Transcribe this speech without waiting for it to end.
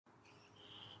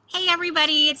Hey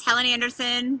everybody, it's Helen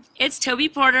Anderson. It's Toby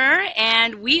Porter,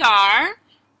 and we are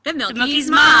The the Milky's Milky's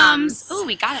Moms. Oh,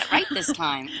 we got it right this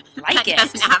time. Like That it.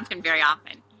 doesn't happen very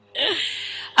often.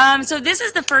 So this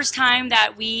is the first time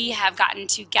that we have gotten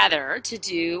together to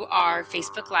do our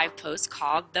Facebook Live post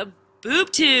called the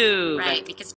Boob Tube. Right,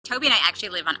 because Toby and I actually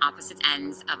live on opposite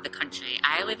ends of the country.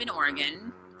 I live in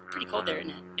Oregon. Pretty cold there,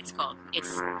 isn't it? It's cold. It's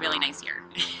really nice here.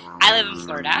 I live in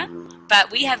Florida, but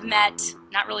we have met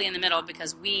not really in the middle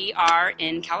because we are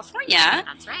in California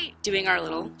That's right. doing our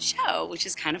little show, which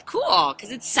is kind of cool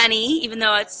because it's sunny, even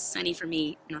though it's sunny for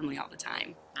me normally all the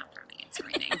time. Not for me, it's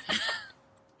raining.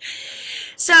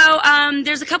 So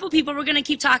there's a couple people. We're going to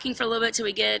keep talking for a little bit till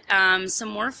we get some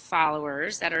more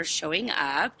followers that are showing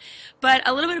up. But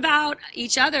a little bit about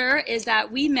each other is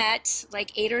that we met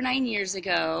like 8 or 9 years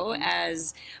ago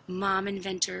as mom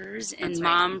inventors and That's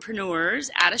right. mompreneurs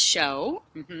at a show.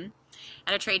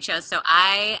 At a trade show. So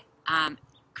I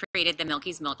created the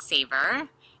Milky's Milk Saver,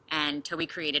 and Toby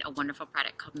created a wonderful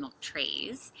product called Milk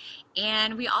Trays.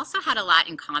 And we also had a lot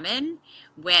in common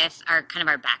with our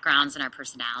backgrounds and our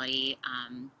personality.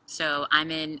 So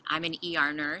I'm an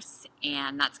ER nurse,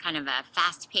 and that's kind of a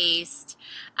fast-paced,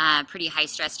 pretty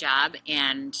high-stress job.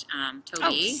 And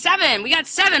Toby, Oh, 7. We got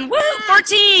 7. Woo!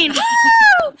 14.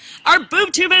 Woo! Our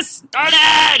boob tube has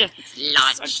started.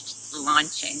 it's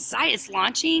launching. It's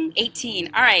launching.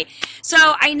 18. All right.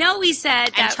 So I know we said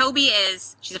And that. Toby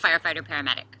she's a firefighter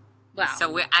paramedic. Wow.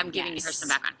 So I'm giving her some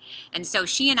background. And so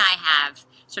she and I have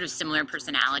sort of similar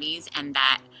personalities, and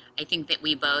that I think that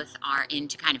we both are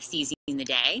into kind of seizing the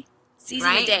day. Seizing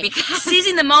Right? the day. Because-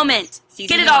 Seizing the moment. Seizing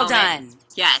Get it the all moment. done.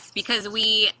 Yes, because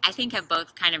I think, have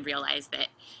both kind of realized that,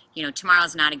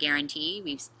 tomorrow's not a guarantee.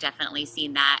 We've definitely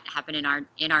seen that happen in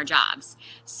our jobs.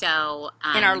 So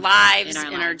In our lives,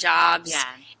 in in our jobs. Yeah.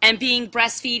 And being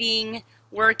breastfeeding,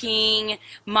 working,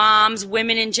 moms,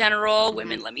 women in general.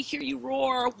 Women, let me hear you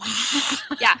roar.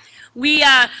 Yeah. We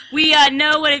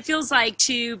know what it feels like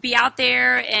to be out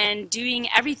there and doing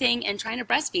everything and trying to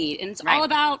breastfeed. And it's all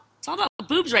about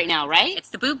boobs right now, right? It's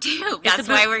the boob tube. It's That's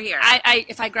the why boob. we're here.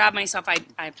 If I grab myself, I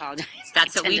apologize.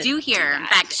 That's I what we tend to do here. In that.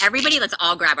 fact, everybody, let's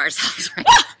all grab ourselves right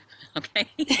now. Okay.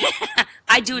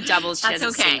 I do a double. She That's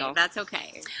does a okay. single. That's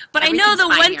okay. But I know the Everything's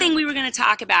fine one here. thing we were going to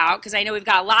talk about, because I know we've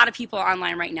got a lot of people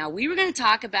online right now, we were going to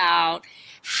talk about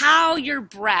how your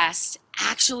breast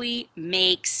actually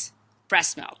makes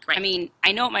breast milk. Right. I mean,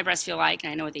 I know what my breasts feel like,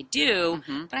 and I know what they do,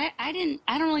 but I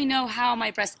don't really know how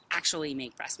my breasts actually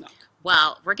make breast milk.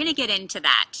 Well, we're going to get into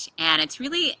that, and it's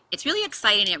really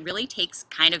exciting. It really takes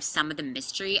kind of some of the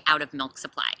mystery out of milk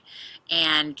supply.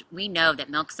 And we know that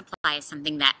milk supply is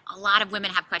something that a lot of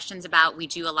women have questions about. We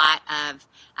do a lot of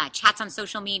chats on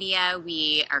social media.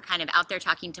 We are kind of out there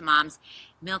talking to moms.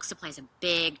 Milk supply is a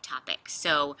big topic.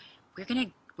 So we're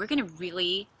going to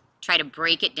really try to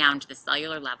break it down to the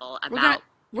cellular level about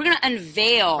We're gonna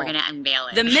unveil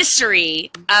it. the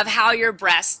mystery of how your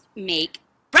breasts make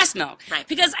breast milk. Right.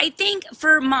 Because I think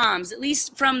for moms, at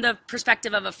least from the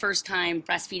perspective of a first-time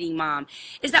breastfeeding mom,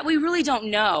 is that we really don't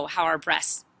know how our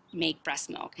breasts make breast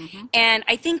milk. And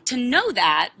I think to know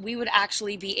that, we would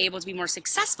actually be able to be more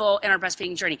successful in our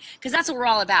breastfeeding journey, because that's what we're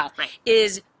all about, Right.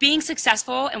 is being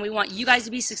successful, and we want you guys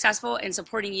to be successful and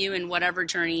supporting you in whatever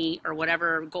journey or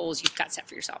whatever goals you've got set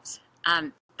for yourselves.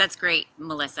 That's great,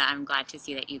 Melissa. I'm glad to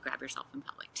see that you grab yourself in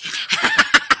public.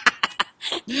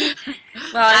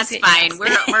 Well, That's fine.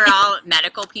 We're all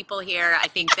medical people here. I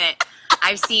think that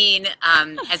I've seen,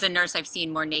 as a nurse, I've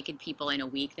seen more naked people in a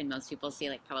week than most people see,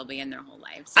 like probably in their whole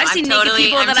lives. So I've seen naked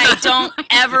people that I don't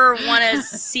ever want to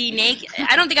see naked.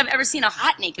 I don't think I've ever seen a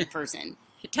hot naked person.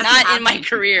 doesn't Not in my happen.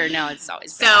 career. No, it's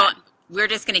always So bad. we're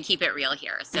just going to keep it real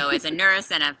here. So as a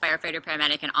nurse and a firefighter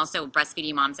paramedic, and also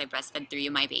breastfeeding moms, I breastfed 3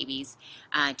 of my babies.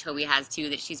 Toby has 2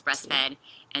 that she's breastfed.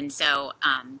 And so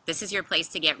this is your place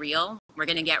to get real. We're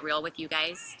going to get real with you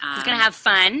guys. It's going to have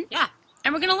fun. Yeah,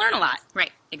 And we're going to learn a lot.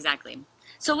 right, exactly.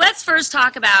 So let's first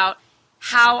talk about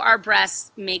how our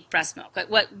breasts make breast milk. Like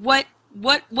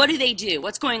what do they do?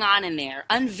 What's going on in there?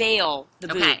 Unveil the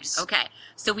boobs. Okay.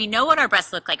 So we know what our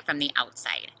breasts look like from the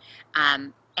outside.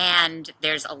 And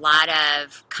there's a lot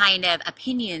of kind of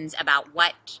opinions about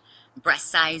what breast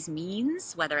size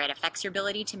means, whether it affects your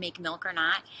ability to make milk or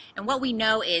not. And what we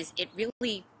know is it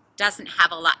really doesn't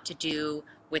have a lot to do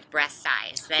with breast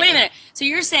size. Wait a minute. So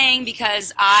you're saying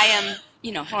because I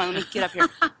am, hold on, let me get up here.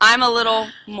 I'm a little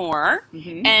more,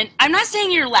 and I'm not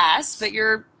saying you're less, but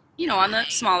you're, on the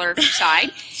smaller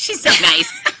side. She's so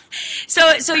nice.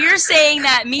 So you're saying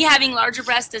that me having larger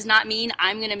breasts does not mean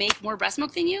I'm going to make more breast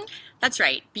milk than you? That's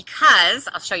right, because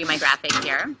I'll show you my graphic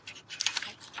here.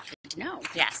 Good to know.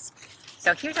 Yes.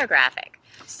 So here's our graphic.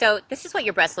 So this is what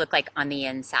your breasts look like on the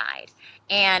inside.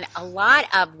 And a lot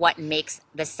of what makes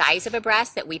the size of a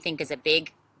breast that we think is a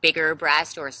bigger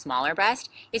breast or a smaller breast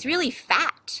is really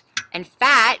fat. And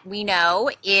fat, we know,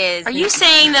 is... Are you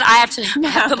saying that I have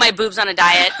to put my boobs on a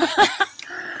diet?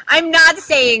 I'm not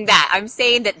saying that. I'm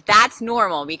saying that that's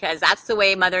normal because that's the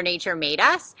way Mother Nature made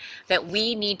us, that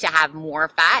we need to have more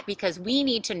fat because we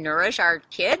need to nourish our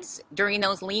kids during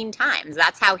those lean times.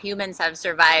 That's how humans have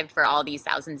survived for all these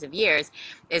thousands of years,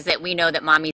 is that we know that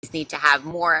mommies need to have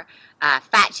more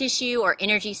fat tissue or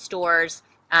energy stores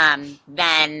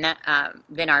than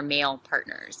our male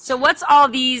partners. So what's all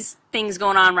these things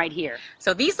going on right here?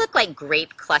 So these look like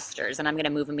grape clusters, and I'm going to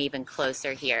move them even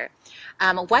closer here.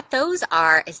 What those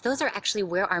are is those are actually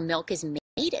where our milk is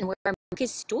made and where our milk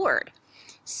is stored.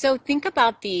 So think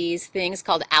about these things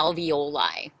called alveoli.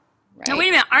 Right? Now, wait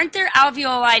a minute. Aren't there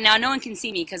alveoli? Now, no one can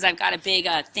see me because I've got a big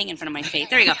thing in front of my face.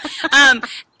 There you go.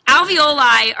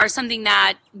 Alveoli are something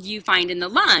that you find in the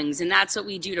lungs, and that's what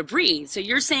we do to breathe. So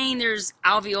you're saying there's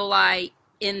alveoli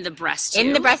in the breast, too?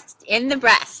 In the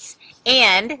breast.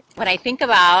 And when I think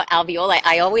about alveoli,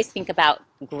 I always think about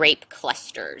grape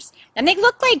clusters. And they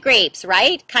look like grapes,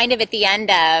 right? Kind of at the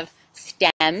end of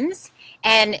stems.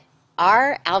 And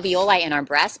our alveoli in our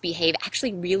breasts behave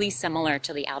actually really similar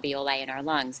to the alveoli in our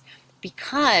lungs,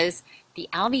 because the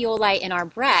alveoli in our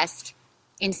breast,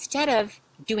 instead of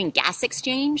doing gas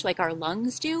exchange like our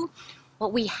lungs do,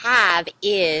 what we have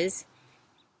is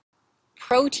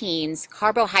proteins,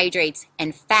 carbohydrates,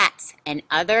 and fats and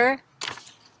other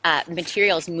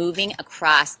materials moving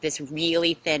across this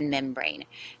really thin membrane.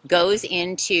 Goes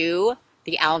into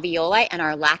the alveoli, and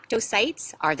our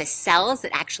lactocytes are the cells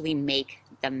that actually make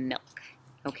the milk.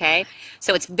 Okay,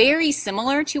 so it's very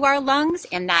similar to our lungs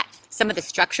in that some of the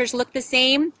structures look the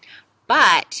same,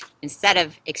 but instead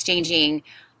of exchanging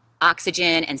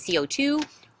oxygen and CO2,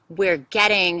 we're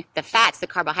getting the fats, the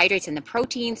carbohydrates, and the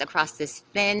proteins across this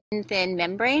thin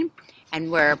membrane,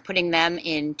 and we're putting them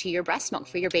into your breast milk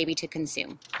for your baby to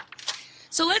consume.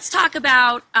 So let's talk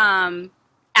about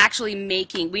actually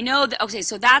making. We know that, okay,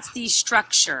 so that's the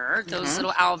structure, those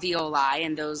little alveoli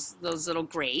and those little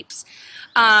grapes.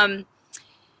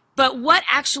 But what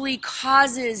actually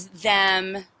causes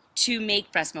them to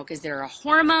make breast milk? Is there a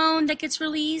hormone that gets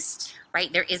released?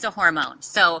 Right, there is a hormone.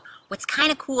 So what's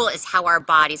kind of cool is how our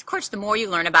bodies, of course, the more you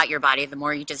learn about your body, the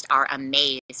more you just are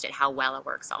amazed at how well it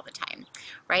works all the time,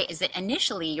 right? Is that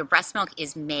initially your breast milk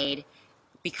is made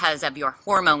because of your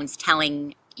hormones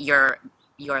telling your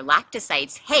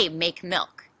lactocytes, hey, make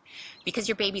milk, because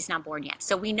your baby's not born yet.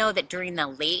 So we know that during the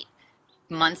late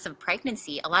months of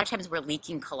pregnancy, a lot of times we're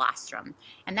leaking colostrum,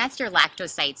 and that's your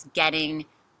lactocytes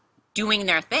doing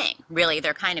their thing. Really,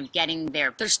 they're kind of getting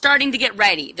their... They're starting to get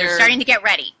ready. They're starting to get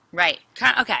ready, right.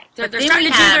 Okay, they're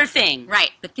starting to do their thing.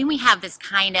 Right, but then we have this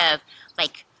kind of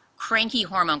like cranky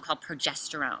hormone called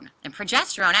progesterone. And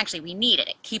progesterone, actually, we need it.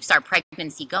 It keeps our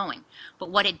pregnancy going. But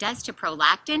what it does to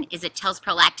prolactin is it tells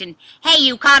prolactin, hey,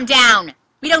 you calm down.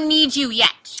 We don't need you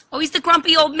yet. Oh, he's the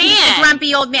grumpy old man. He's the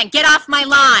grumpy old man. Get off my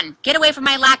lawn. Get away from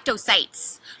my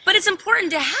lactocytes. But it's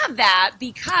important to have that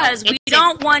because we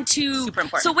don't want to... Super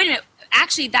important. So wait a minute.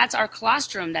 Actually, that's our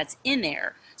colostrum that's in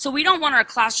there. So we don't want our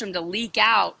colostrum to leak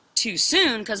out too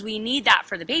soon because we need that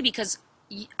for the baby, because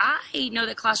I know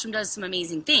that colostrum does some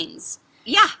amazing things.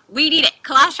 Yeah, we need it.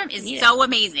 Colostrum is so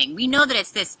amazing. We know that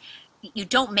it's this, you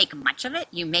don't make much of it.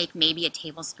 You make maybe a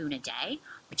tablespoon a day,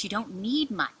 but you don't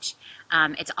need much.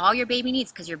 It's all your baby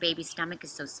needs because your baby's stomach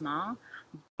is so small.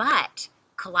 But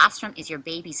colostrum is your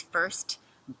baby's first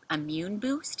immune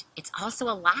boost. It's also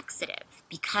a laxative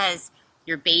because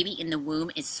your baby in the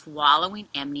womb is swallowing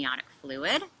amniotic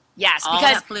fluid. Yes, all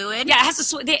because that fluid. Yeah, it has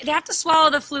to. They have to swallow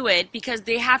the fluid because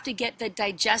they have to get the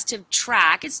digestive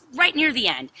tract. It's right near the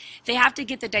end. They have to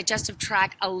get the digestive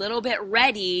tract a little bit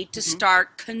ready to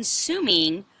start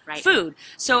consuming food.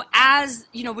 So as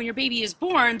you know, when your baby is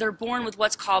born, they're born with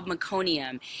what's called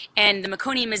meconium, and the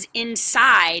meconium is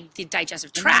inside the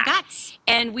digestive tract,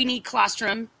 and we need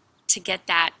colostrum to get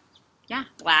that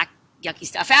black yucky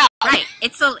stuff out. Right.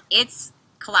 It's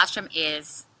colostrum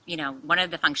is, you know, one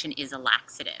of the function is a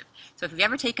laxative. So if you've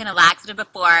ever taken a laxative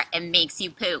before, it makes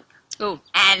you poop. Ooh.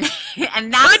 And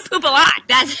that's poop a lot.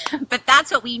 But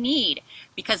that's what we need,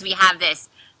 because we have this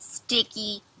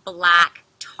sticky, black,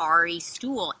 tarry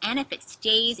stool. And if it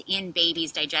stays in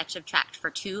baby's digestive tract for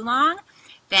too long,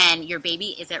 then your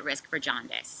baby is at risk for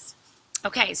jaundice.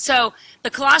 Okay, so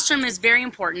the colostrum is very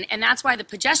important, and that's why the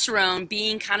progesterone,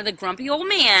 being kind of the grumpy old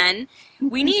man,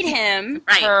 we need him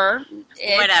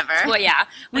whatever. Well, yeah,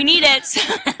 we need it.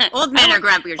 Old men are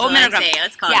grumpy. Old men are grumpy.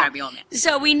 Let's call it grumpy old man.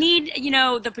 So we need, you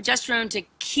know, the progesterone to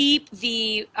keep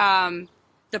the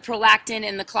the prolactin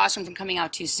and the colostrum from coming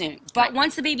out too soon. But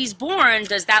once the baby's born,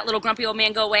 does that little grumpy old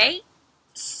man go away?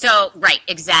 So, right,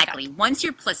 exactly. Okay. Once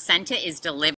your placenta is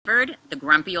delivered, the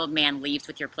grumpy old man leaves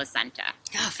with your placenta.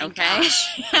 Oh, thank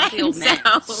gosh. Grumpy old man.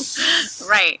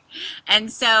 Right.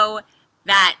 And so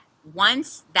that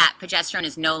once that progesterone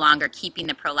is no longer keeping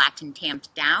the prolactin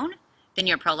tamped down, then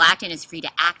your prolactin is free to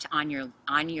act on your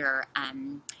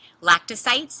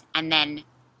lactocytes, and then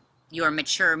your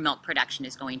mature milk production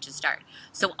is going to start.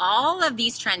 So all of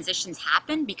these transitions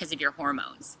happen because of your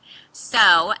hormones.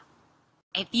 So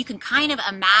if you can kind of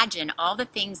imagine all the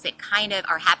things that kind of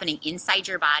are happening inside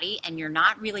your body and you're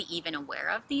not really even aware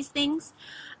of these things,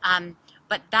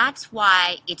 but that's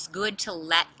why it's good to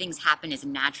let things happen as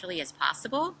naturally as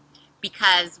possible,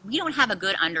 because we don't have a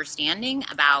good understanding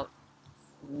about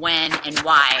when and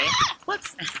why,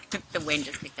 whoops, the wind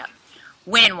just picked up,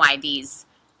 when and why these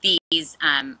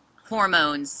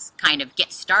hormones kind of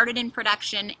get started in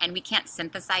production, and we can't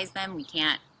synthesize them, we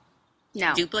can't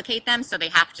duplicate them, so they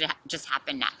have to just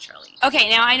happen naturally. Okay,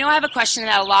 now I know I have a question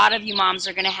that a lot of you moms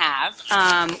are going to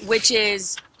have, which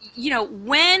is, you know,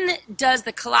 when does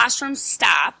the colostrum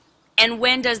stop and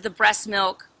when does the breast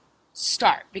milk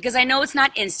start? Because I know it's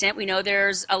not instant. We know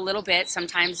there's a little bit.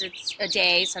 Sometimes it's a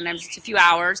day, sometimes it's a few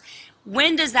hours.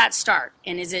 When does that start,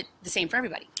 and is it the same for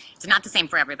everybody? It's not the same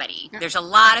for everybody. No. There's a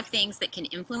lot of things that can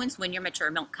influence when your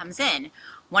mature milk comes in.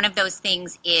 One of those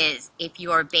things is if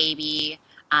your baby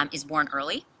is born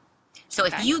early. So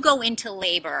if you go into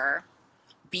labor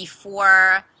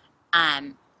before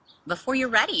you're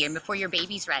ready and before your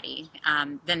baby's ready,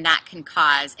 then that can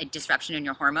cause a disruption in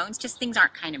your hormones. Just things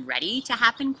aren't kind of ready to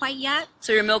happen quite yet.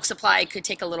 So your milk supply could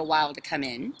take a little while to come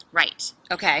in. Right.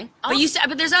 Okay. Also,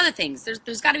 but there's other things.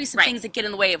 There's got to be some things that get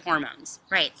in the way of hormones.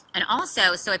 Right. And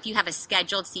also, so if you have a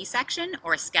scheduled C-section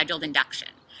or a scheduled induction.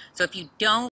 So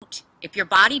if your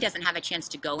body doesn't have a chance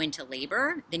to go into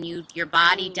labor, then your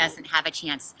body doesn't have a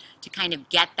chance to kind of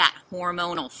get that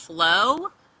hormonal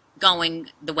flow going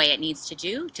the way it needs to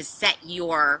do to set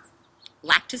your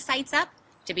lactocytes up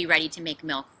to be ready to make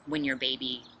milk when your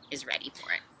baby is ready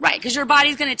for it. Right, because your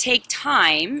body's going to take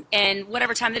time, and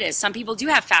whatever time it is. Some people do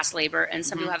have fast labor and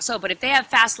some people have slow, but if they have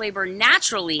fast labor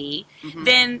naturally,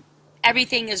 then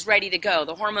everything is ready to go.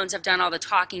 The hormones have done all the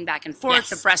talking back and forth.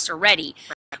 The breasts are ready.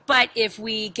 But if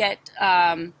we get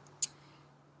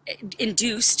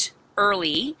induced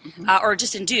early, or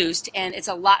just induced, and it's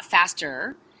a lot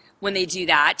faster when they do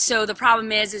that. So the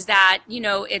problem is that, you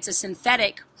know, it's a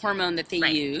synthetic hormone that they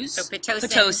use. So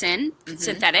Pitocin,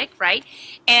 synthetic, right?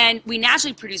 And we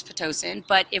naturally produce Pitocin,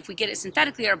 but if we get it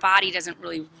synthetically, our body doesn't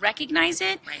really recognize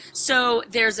it. Right. So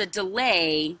there's a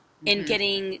delay in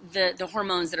getting the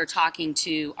hormones that are talking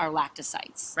to our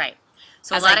lactocytes. Right.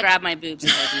 So as I grab my boobs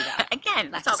as I do that. Again,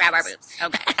 let's all grab our boobs.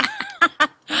 Okay.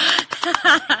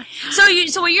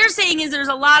 So what you're saying is there's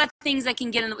a lot of things that can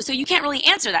get in the, so you can't really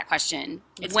answer that question.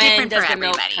 It's when different does for the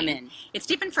milk everybody. come in? It's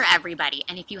different for everybody.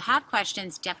 And if you have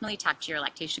questions, definitely talk to your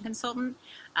lactation consultant.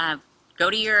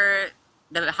 Go to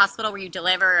the hospital where you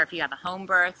deliver, or if you have a home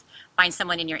birth, find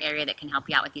someone in your area that can help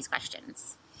you out with these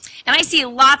questions. And I see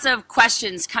lots of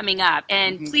questions coming up,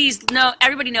 and please know,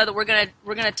 everybody know that we're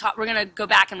gonna go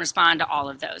back and respond to all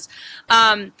of those.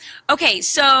 Okay,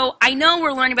 so I know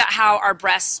we're learning about how our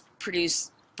breasts produce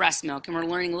breast milk, and we're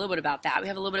learning a little bit about that. We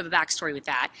have a little bit of a backstory with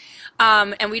that,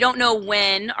 and we don't know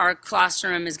when our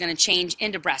colostrum is going to change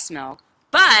into breast milk.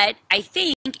 But I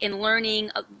think in learning,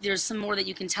 there's some more that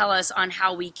you can tell us on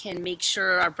how we can make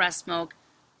sure our breast milk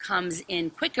comes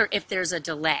in quicker if there's a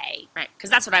delay. Right.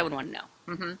 Because that's what I would want to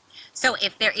know. So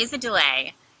if there is a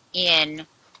delay in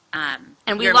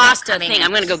and we lost a thing.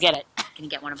 I'm going to go get it. Can you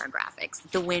get one of our graphics?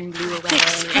 The wind blew away.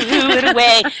 Blew it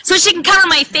away. So she can cover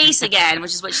my face again,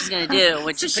 which is what she's going to do.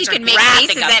 Which so is she can make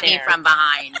faces at me from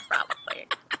behind, probably.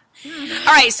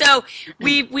 All right, so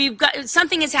we've got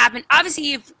something has happened.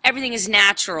 Obviously, if everything is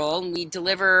natural and we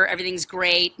deliver, everything's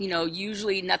great. You know,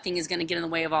 usually nothing is going to get in the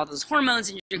way of all those hormones,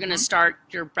 and you're going to start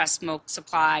your breast milk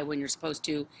supply when you're supposed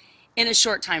to, in a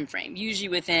short time frame, usually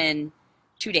within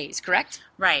 2 days. Correct?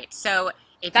 Right. So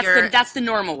if that's the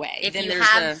normal way. If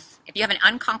you have an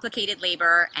uncomplicated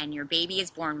labor and your baby is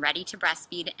born ready to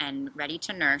breastfeed and ready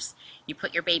to nurse, you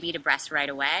put your baby to breast right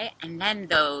away, and then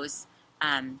those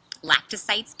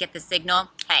lactocytes get the signal,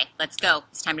 hey, let's go.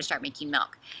 It's time to start making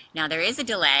milk. Now, there is a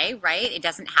delay, right? It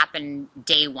doesn't happen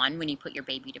day one when you put your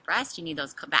baby to breast. You need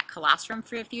that colostrum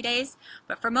for a few days.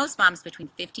 But for most moms, between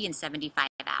 50 and 75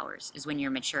 hours is when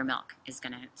your mature milk is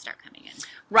going to start coming in.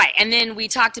 Right. And then we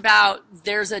talked about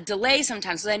there's a delay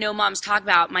sometimes. So I know moms talk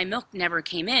about my milk never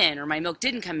came in or my milk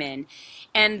didn't come in.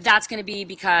 And that's going to be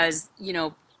because, you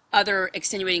know, other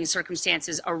extenuating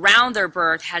circumstances around their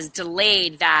birth has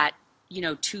delayed that,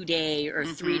 2-day or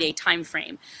 3-day time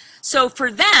frame. So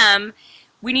for them,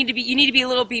 you need to be a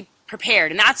little bit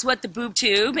prepared, and that's what the Boob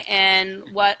Tube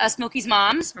and what us Milky's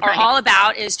moms are all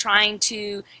about, is trying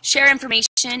to share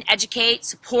information, educate,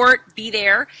 support, be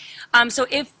there. So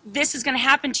if this is going to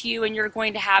happen to you and you're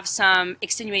going to have some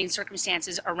extenuating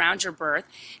circumstances around your birth,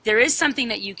 there is something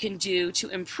that you can do to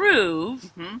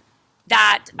improve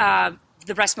that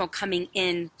the breast milk coming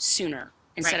in sooner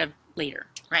instead of later.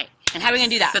 Right. And how are we going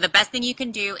to do that? So the best thing you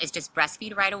can do is just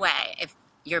breastfeed right away. If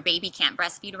your baby can't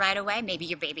breastfeed right away, maybe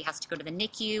your baby has to go to the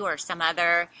NICU or some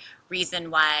other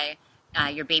reason why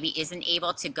your baby isn't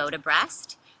able to go to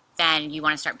breast, then you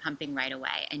want to start pumping right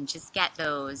away and just get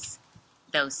those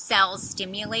cells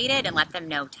stimulated and let them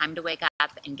know time to wake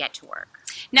up and get to work.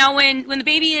 Now, when the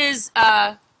baby is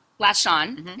latched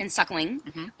on and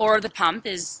suckling, or the pump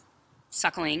is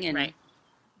suckling and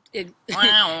distorting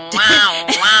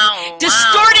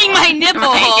my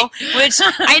nipple, which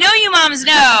I know you moms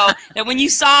know that when you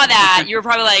saw that, you were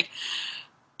probably like,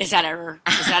 is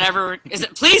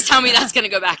it, please tell me that's going to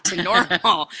go back to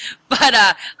normal. But,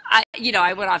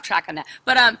 I went off track on that.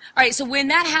 But, all right, so when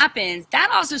that happens,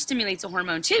 that also stimulates a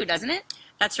hormone too, doesn't it?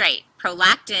 That's right.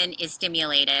 Prolactin is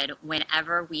stimulated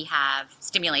whenever we have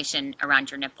stimulation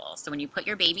around your nipples. So when you put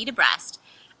your baby to breast,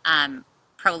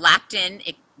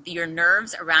 prolactin, your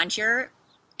nerves around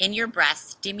in your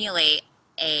breast stimulate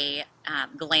a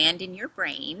gland in your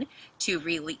brain to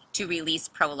release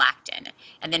prolactin,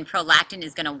 and then prolactin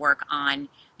is going to work on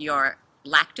your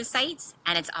lactocytes,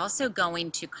 and it's also going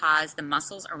to cause the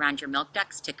muscles around your milk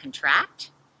ducts to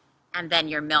contract, and then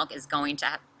your milk is going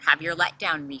to have your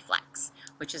letdown reflex,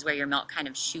 which is where your milk kind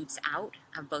of shoots out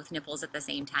of both nipples at the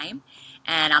same time.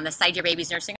 And on the side your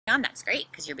baby's nursing on, that's great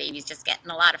because your baby's just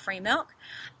getting a lot of free milk.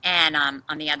 And on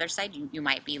the other side, you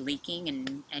might be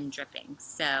leaking and dripping.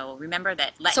 So remember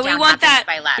that letdown happens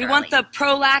bilaterally. We want the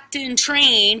prolactin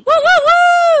train, woo, woo,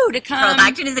 woo, to come.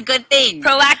 Prolactin is a good thing.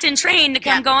 Prolactin train to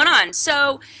come going on.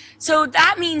 So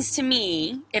that means to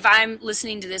me, if I'm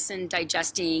listening to this and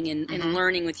digesting and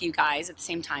learning with you guys at the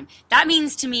same time, that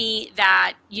means to me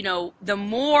that, the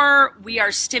more we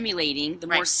are stimulating, the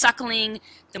more suckling,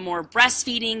 the more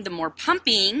breastfeeding, the more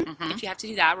pumping, if you have to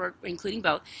do that, we're including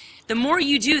both, the more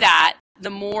you do that, the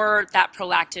more that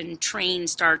prolactin train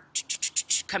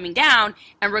starts coming down,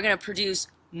 and we're going to produce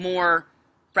more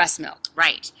breast milk.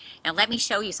 Right. Now let me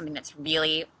show you something that's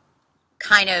really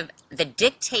kind of the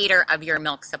dictator of your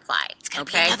milk supply. It's going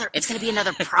to be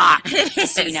another prop,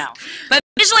 so you know. But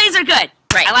visual aids are good.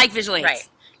 Right. I like visual aids. Right.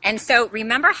 And so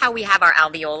remember how we have our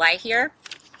alveoli here?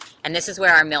 And this is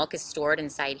where our milk is stored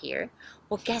inside here.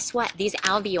 Well, guess what? These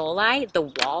alveoli, the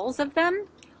walls of them,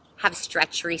 have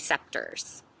stretch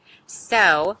receptors.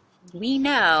 So we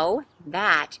know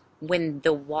that when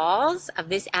the walls of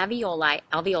this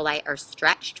alveoli are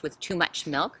stretched with too much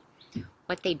milk,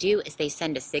 what they do is they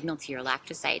send a signal to your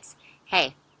lactocytes.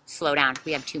 Hey, slow down.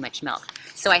 We have too much milk.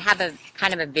 So I have a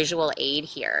kind of a visual aid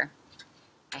here.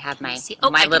 I have my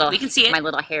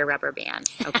little hair rubber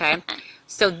band. Okay.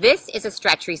 So this is a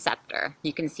stretch receptor.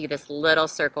 You can see this little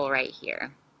circle right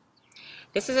here.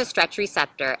 This is a stretch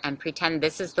receptor, and pretend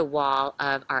this is the wall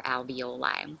of our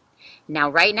alveoli. Now,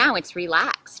 right now it's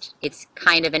relaxed. It's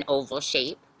kind of an oval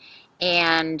shape,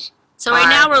 and so right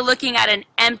now we're looking at an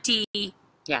empty.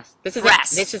 Yes, this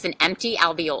is an empty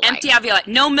alveoli. Empty alveoli.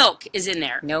 No milk is in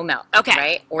there. No milk. Okay.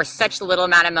 Right? Or such little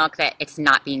amount of milk that it's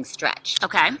not being stretched.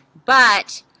 Okay.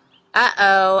 But,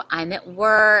 I'm at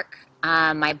work.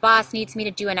 My boss needs me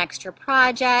to do an extra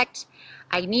project.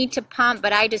 I need to pump,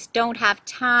 but I just don't have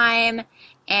time.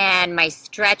 And my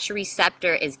stretch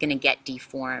receptor is going to get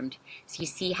deformed. So you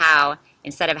see how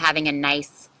instead of having a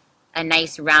nice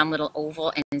round little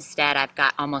oval, instead I've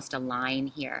got almost a line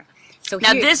here. So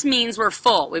now this means we're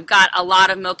full. We've got a lot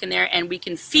of milk in there, and we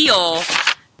can feel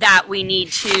that we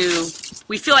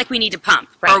feel like we need to pump,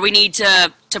 or we need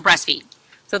to breastfeed.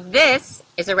 So this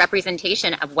is a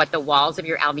representation of what the walls of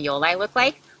your alveoli look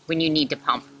like when you need to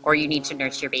pump or you need to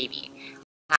nurse your baby.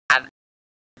 Have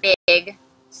a big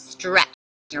stretch.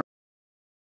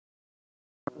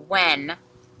 When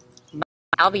my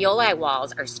alveoli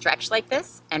walls are stretched like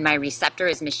this and my receptor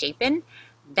is misshapen,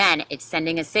 then it's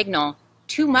sending a signal,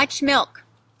 too much milk,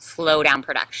 slow down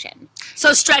production.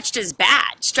 So stretched is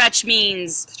bad. Stretch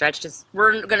means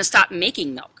we're going to stop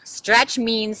making milk. Stretch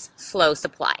means slow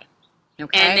supply.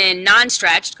 Okay. And then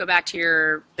non-stretched, go back to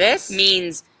your, this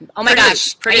means, oh my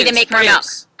gosh, I need to make more milk.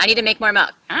 I need to make more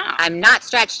milk. Oh. I'm not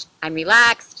stretched. I'm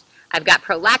relaxed. I've got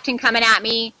prolactin coming at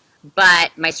me,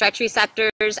 but my stretch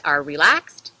receptors are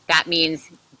relaxed. That means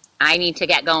I need to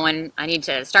get going. I need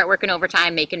to start working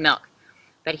overtime making milk.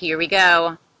 But here we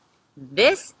go.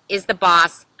 This is the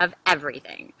boss of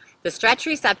everything. The stretch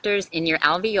receptors in your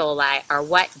alveoli are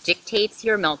what dictates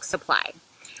your milk supply.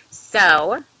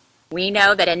 So we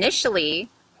know that initially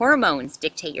hormones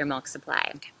dictate your milk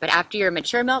supply. But after your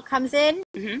mature milk comes in,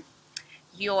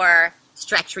 your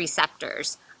stretch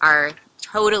receptors are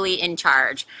totally in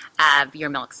charge of your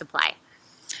milk supply.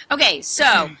 Okay,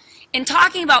 so in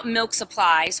talking about milk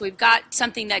supply, so we've got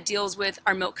something that deals with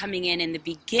our milk coming in the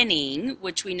beginning,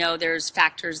 which we know there's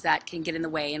factors that can get in the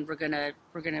way, and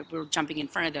we're jumping in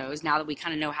front of those now that we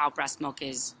kind of know how breast milk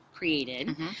is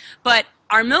created. But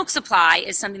our milk supply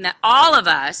is something that all of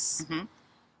us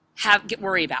get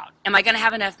worried about. Am I going to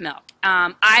have enough milk?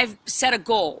 I've set a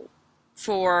goal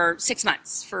for 6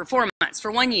 months, for 4 months,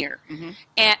 for 1 year,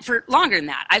 and for longer than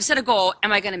that. I've set a goal.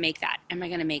 Am I going to make that? Am I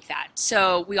going to make that?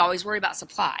 So we always worry about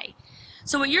supply.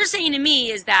 So what you're saying to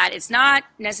me is that it's not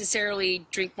necessarily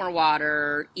drink more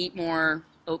water, eat more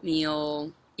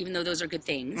oatmeal, even though those are good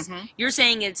things. You're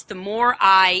saying it's the more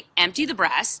I empty the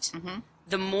breast,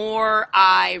 the more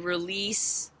I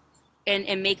release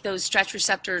and make those stretch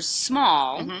receptors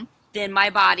small, then my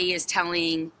body is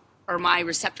telling, or my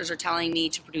receptors are telling me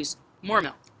to produce more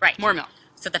milk. Right. More milk.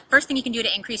 So the first thing you can do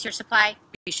to increase your supply,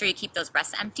 be sure you keep those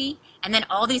breasts empty. And then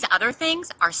all these other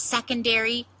things are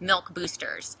secondary milk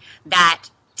boosters that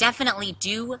definitely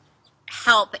do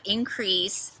help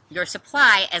increase your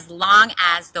supply as long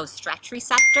as those stretch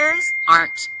receptors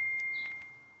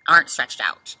aren't stretched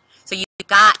out. So you've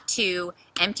got to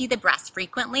empty the breast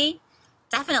frequently.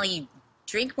 Definitely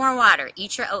drink more water,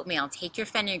 eat your oatmeal, take your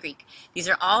fenugreek. These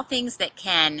are all things that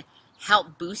can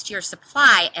help boost your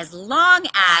supply as long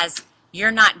as you're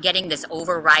not getting this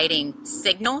overriding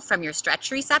signal from your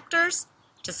stretch receptors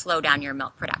to slow down your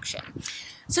milk production.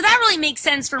 So that really makes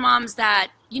sense for moms that,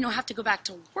 have to go back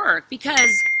to work, because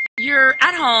you're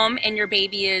at home and your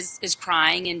baby is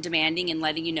crying and demanding and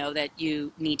letting you know that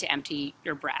you need to empty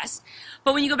your breast.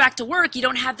 But when you go back to work, you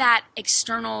don't have that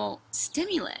external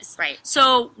stimulus. Right.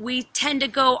 So we tend to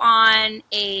go on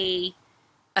a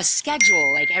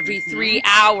schedule, like every 3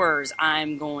 hours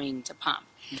I'm going to pump.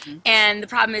 And the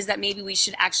problem is that maybe we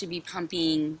should actually be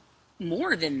pumping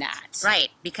more than that. Right,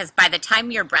 because by the time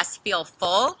your breasts feel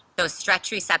full, those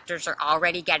stretch receptors are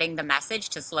already getting the message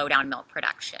to slow down milk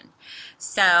production.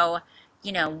 So,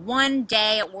 one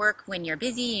day at work when you're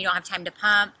busy, you don't have time to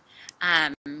pump,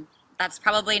 that's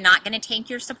probably not going to tank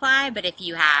your supply. But if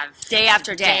you have day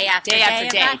after day,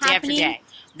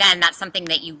 then that's something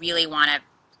that you really want to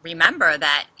remember,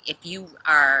 that if you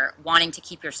are wanting to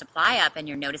keep your supply up and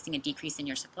you're noticing a decrease in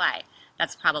your supply,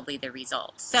 that's probably the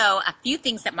result. So a few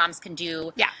things that moms can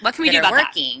do. Yeah, what can we do about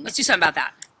that? Let's do something about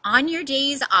that. On your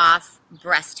days off,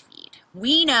 breastfeed.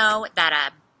 We know that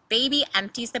a baby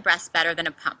empties the breast better than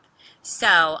a pump.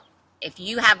 So if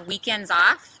you have weekends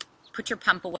off, put your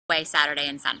pump away Saturday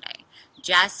and Sunday.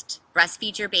 Just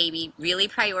breastfeed your baby. Really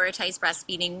prioritize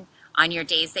breastfeeding on your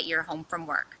days that you're home from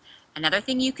work. Another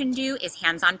thing you can do is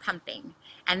hands-on pumping.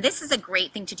 And this is a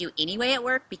great thing to do anyway at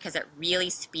work because it really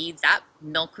speeds up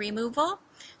milk removal.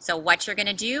 So what you're going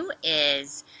to do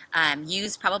is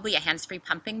use probably a hands-free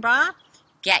pumping bra,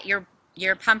 get your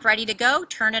pump ready to go,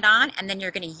 turn it on, and then you're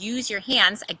going to use your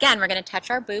hands. Again, we're going to touch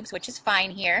our boobs, which is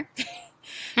fine here,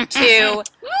 to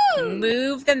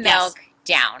move the milk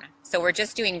down. So we're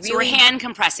just doing really... So we're hand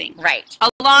compressing. Right.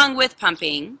 Along with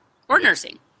pumping or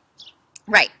nursing.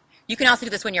 Right. You can also do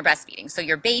this when you're breastfeeding. So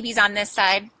your baby's on this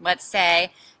side, let's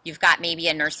say. You've got maybe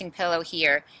a nursing pillow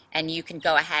here, and you can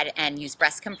go ahead and use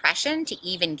breast compression to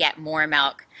even get more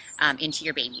milk into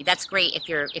your baby. That's great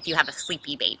if you have a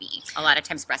sleepy baby. A lot of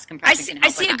times breast compression can help I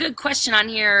see a good question on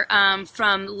here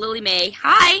from Lily Mae.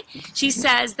 Hi. She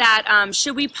says that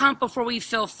should we pump before we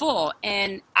feel full?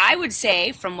 And I would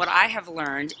say, from what I have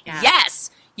learned,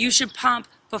 yes, you should pump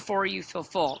before you feel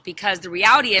full, because the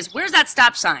reality is, where's that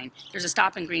stop sign? There's a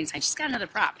stop and green sign. She's got another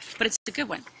prop, but it's a good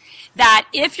one. That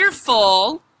if you're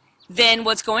full, then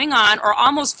what's going on, or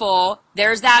almost full,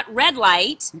 there's that red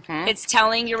light. It's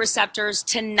telling your receptors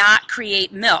to not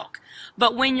create milk.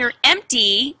 But when you're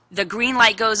empty, the green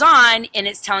light goes on and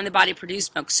it's telling the body to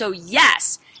produce milk. So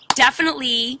yes,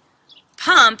 definitely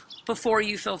pump before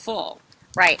you feel full.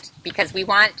 Right, because we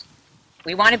want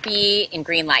to be in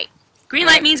green light. Green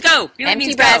light means go. Green light Empty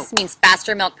means breast go. means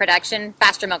faster milk production.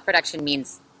 Faster milk production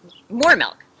means more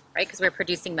milk, right? Because we're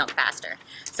producing milk faster.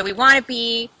 So we want to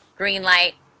be green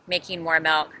light, making more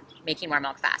milk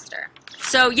faster.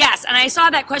 So yes, and I saw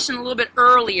that question a little bit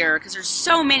earlier because there's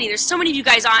so many of you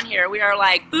guys on here. We are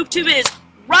like, Boob Tube is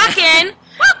rocking.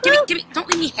 Give me, don't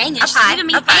leave me hanging. She's leaving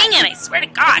me hanging. I swear to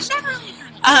gosh.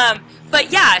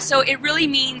 But yeah, so it really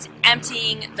means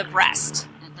emptying the breast.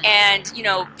 And, you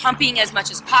know, pumping as much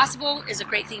as possible is a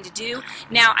great thing to do.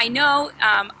 Now, I know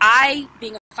I,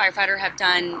 being a firefighter, have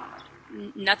done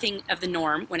nothing of the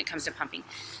norm when it comes to pumping.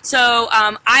 So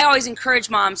I always encourage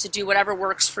moms to do whatever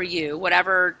works for you,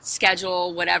 whatever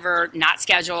schedule, whatever not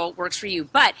schedule works for you.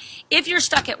 But if you're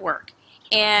stuck at work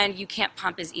and you can't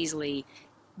pump as easily,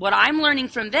 what I'm learning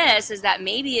from this is that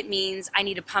maybe it means I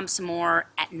need to pump some more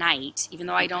at night, even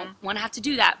though I don't want to have to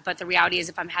do that. But the reality is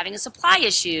if I'm having a supply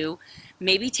issue,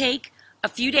 maybe take a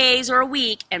few days or a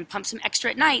week and pump some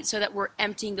extra at night so that we're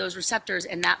emptying those receptors,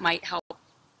 and that might help,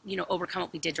 you know, overcome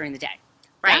what we did during the day.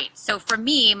 Right. Yeah? So for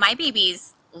me, my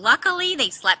babies, luckily they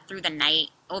slept through the night,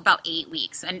 about 8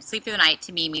 weeks. And sleep through the night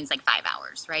to me means like 5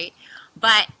 hours, right?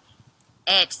 But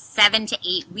at 7 to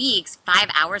 8 weeks, 5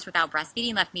 hours without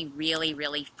breastfeeding left me really,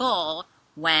 really full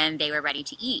when they were ready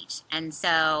to eat. And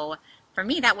so for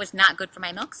me, that was not good for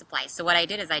my milk supply. So what I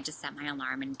did is I just set my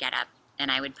alarm and get up, and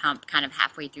I would pump kind of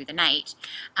halfway through the night,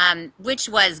 which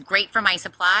was great for my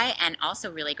supply and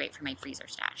also really great for my freezer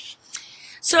stash.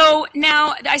 So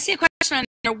now I see a question on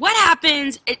there. What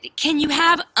happens, can you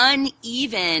have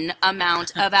uneven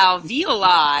amount of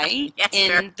alveoli Yes,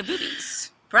 in sure. the boobies?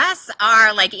 Breasts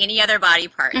are like any other body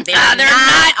part. They're They're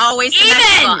not always even.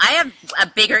 symmetrical. I have a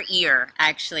bigger ear,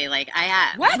 actually. Like I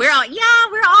have. What? We're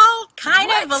all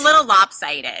kind of a little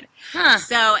lopsided. Huh.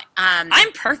 So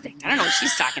I'm perfect. I don't know what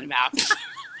she's talking about.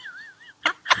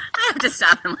 I have to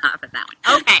stop and laugh at that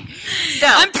one. Okay. So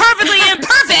I'm perfectly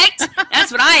imperfect.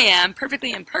 That's what I am,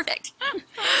 perfectly imperfect.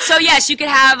 So yes, you could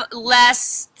have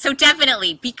less. So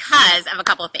definitely, because of a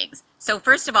couple of things. So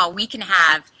first of all, we can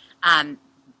have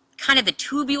kind of the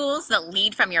tubules that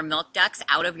lead from your milk ducts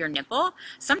out of your nipple.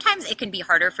 Sometimes it can be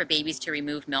harder for babies to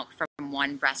remove milk from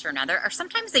one breast or another, or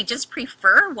sometimes they just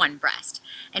prefer one breast.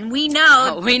 And we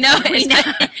know, We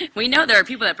know there are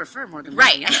people that prefer more than one.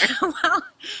 right? Well,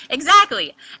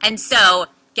 exactly. And so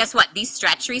guess what? These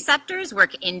stretch receptors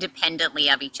work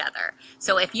independently of each other.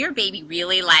 So if your baby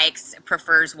really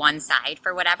prefers one side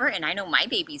for whatever, and I know my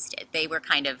babies did, they were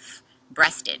kind of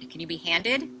breasted. Can you be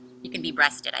handed? You can be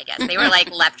breasted, I guess. They were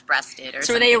like left-breasted or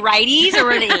So something. were they righties or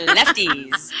were they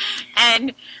lefties?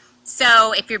 And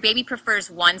so if your baby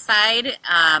prefers one side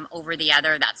over the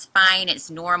other, that's fine. It's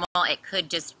normal. It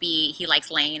could just be he likes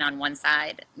laying on one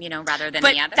side, you know, rather than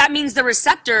But the other. that means the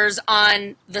receptors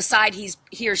on the side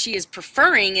he or she is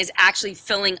preferring is actually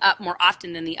filling up more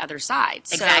often than the other side.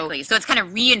 Exactly. So it's kind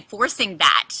of reinforcing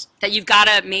that. That you've got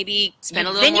to maybe spend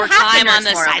a little Then you more have to time on nurse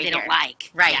the more side over they don't here.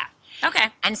 like. Right. Yeah. Okay.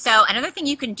 And so another thing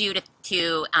you can do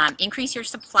to increase your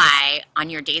supply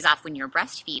on your days off when you're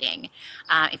breastfeeding,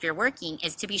 if you're working,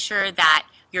 is to be sure that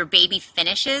your baby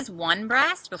finishes one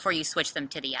breast before you switch them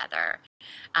to the other.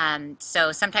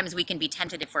 So sometimes we can be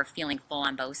tempted if we're feeling full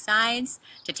on both sides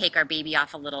to take our baby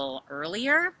off a little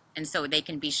earlier, and so they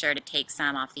can be sure to take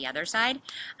some off the other side.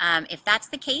 If that's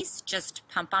the case, just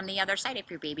pump on the other side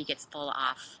if your baby gets full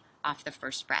off the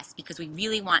first breast, because we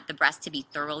really want the breast to be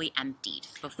thoroughly emptied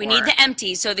before. We need to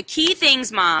empty. So the key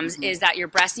things, moms, is that your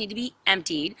breasts need to be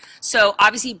emptied. So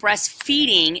obviously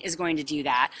breastfeeding is going to do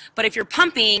that. But if you're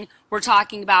pumping, we're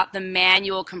talking about the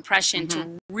manual compression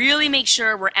to really make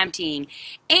sure we're emptying.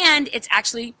 And it's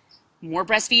actually more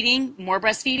breastfeeding, more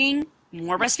breastfeeding,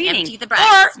 more breastfeeding. Empty the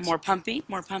breast. Or more pumping,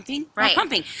 more pumping, Right. more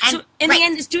pumping. And- So in the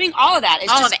end, it's doing all of that.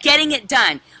 It's All just of it. getting it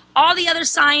done. All the other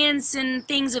science and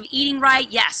things of eating right,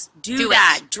 yes, do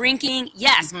that. it. Drinking,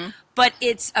 yes. But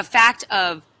it's a fact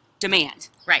of demand.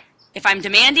 Right. If I'm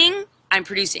demanding, I'm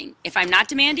producing. If I'm not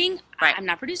demanding, Right. I'm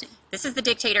not producing. This is the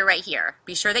dictator right here.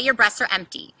 Be sure that your breasts are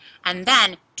empty, and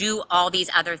then do all these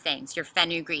other things, your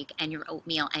fenugreek and your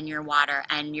oatmeal and your water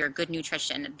and your good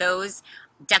nutrition. Those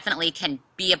definitely can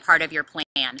be a part of your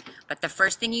plan. But the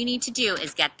first thing you need to do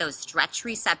is get those stretch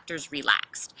receptors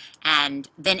relaxed. And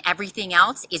then everything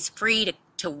else is free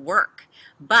to work.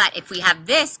 But if we have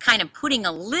this kind of putting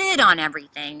a lid on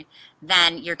everything,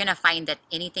 then you're going to find that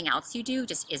anything else you do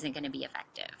just isn't going to be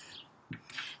effective.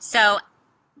 So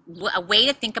a way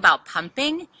to think about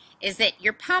pumping is that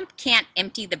your pump can't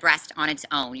empty the breast on its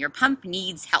own. Your pump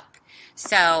needs help.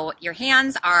 So your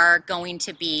hands are going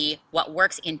to be what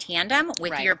works in tandem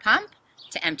with Right. your pump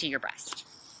to empty your breast.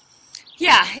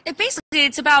 Yeah,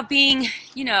 it's about being,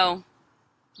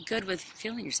 good with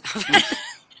feeling yourself.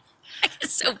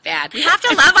 It's so bad. We have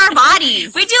to love our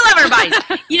bodies. We do love our bodies,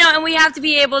 and we have to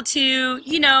be able to,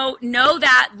 know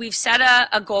that we've set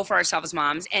a goal for ourselves,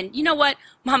 moms. And you know what?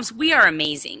 moms, we are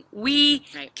amazing. We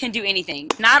Right. can do anything.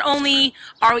 Not only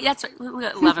are we, that's right,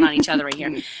 we're loving on each other right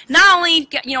here. Not only,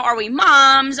 are we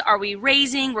moms, are we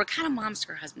raising, we're kind of moms to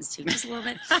our husbands too, just a little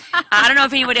bit. I don't know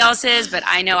if anybody else is, but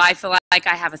I know I feel like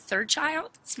I have a third child.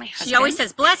 It's my husband. She always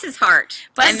says, bless his heart.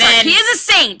 But And then, he is a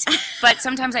saint. But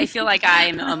sometimes I feel like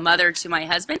I'm a mother to my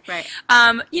husband. Right.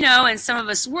 And some of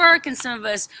us work and some of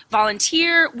us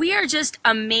volunteer. We are just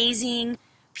amazing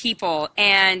people,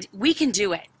 and we can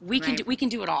do it. We can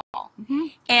do it all. Mm-hmm.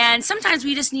 And sometimes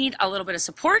we just need a little bit of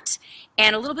support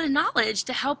and a little bit of knowledge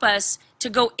to help us to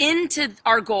go into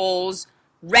our goals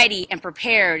ready and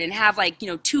prepared and have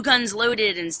two guns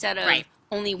loaded instead of Right.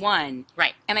 only one.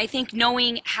 Right. And I think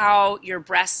knowing how your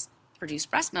breasts produce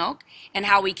breast milk and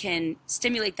how we can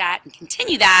stimulate that and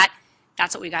continue that,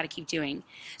 that's what we got to keep doing.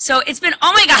 So it's been,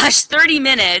 oh my gosh, 30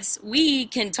 minutes. We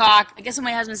can talk. I guess when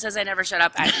my husband says I never shut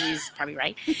up, he's probably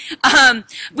right.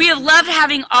 We have loved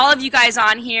having all of you guys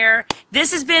on here.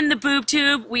 This has been the Boob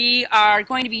Tube. We are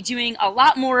going to be doing a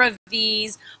lot more of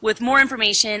these with more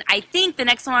information. I think the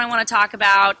next one I want to talk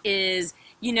about is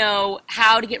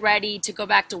how to get ready to go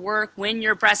back to work when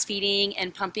you're breastfeeding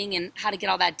and pumping and how to get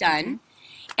all that done. Mm-hmm.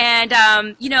 And,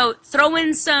 throw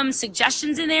in some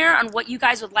suggestions in there on what you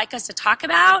guys would like us to talk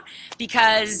about,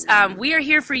 because we are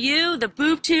here for you. The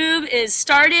Boob Tube is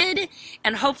started,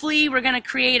 and hopefully we're going to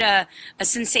create a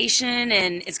sensation,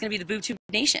 and it's going to be the Boob Tube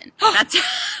Nation. That's Is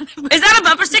that a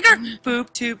bumper sticker?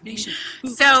 Boob Tube Nation.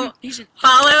 Boob Tube Nation.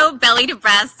 Follow Belly to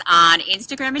Breasts on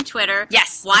Instagram and Twitter.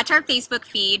 Yes. Watch our Facebook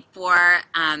feed for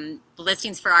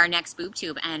listings for our next Boob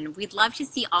Tube, and we'd love to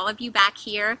see all of you back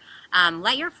here.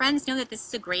 Let your friends know that this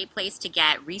is a great place to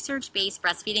get research-based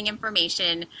breastfeeding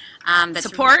information.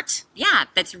 Support.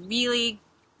 That's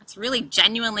really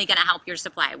genuinely going to help your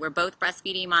supply. We're both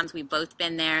breastfeeding moms. We've both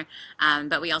been there,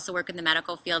 but we also work in the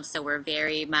medical field, so we're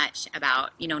very much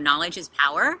about, knowledge is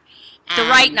power. The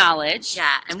right knowledge.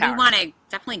 Yeah, and we want to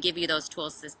definitely give you those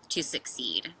tools to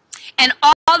succeed. And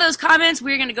all those comments,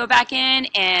 we're going to go back in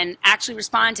and actually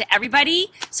respond to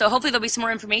everybody. So hopefully there'll be some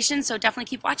more information. So definitely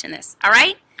keep watching this. All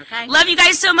right? Okay. Love you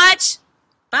guys so much.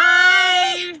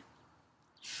 Bye.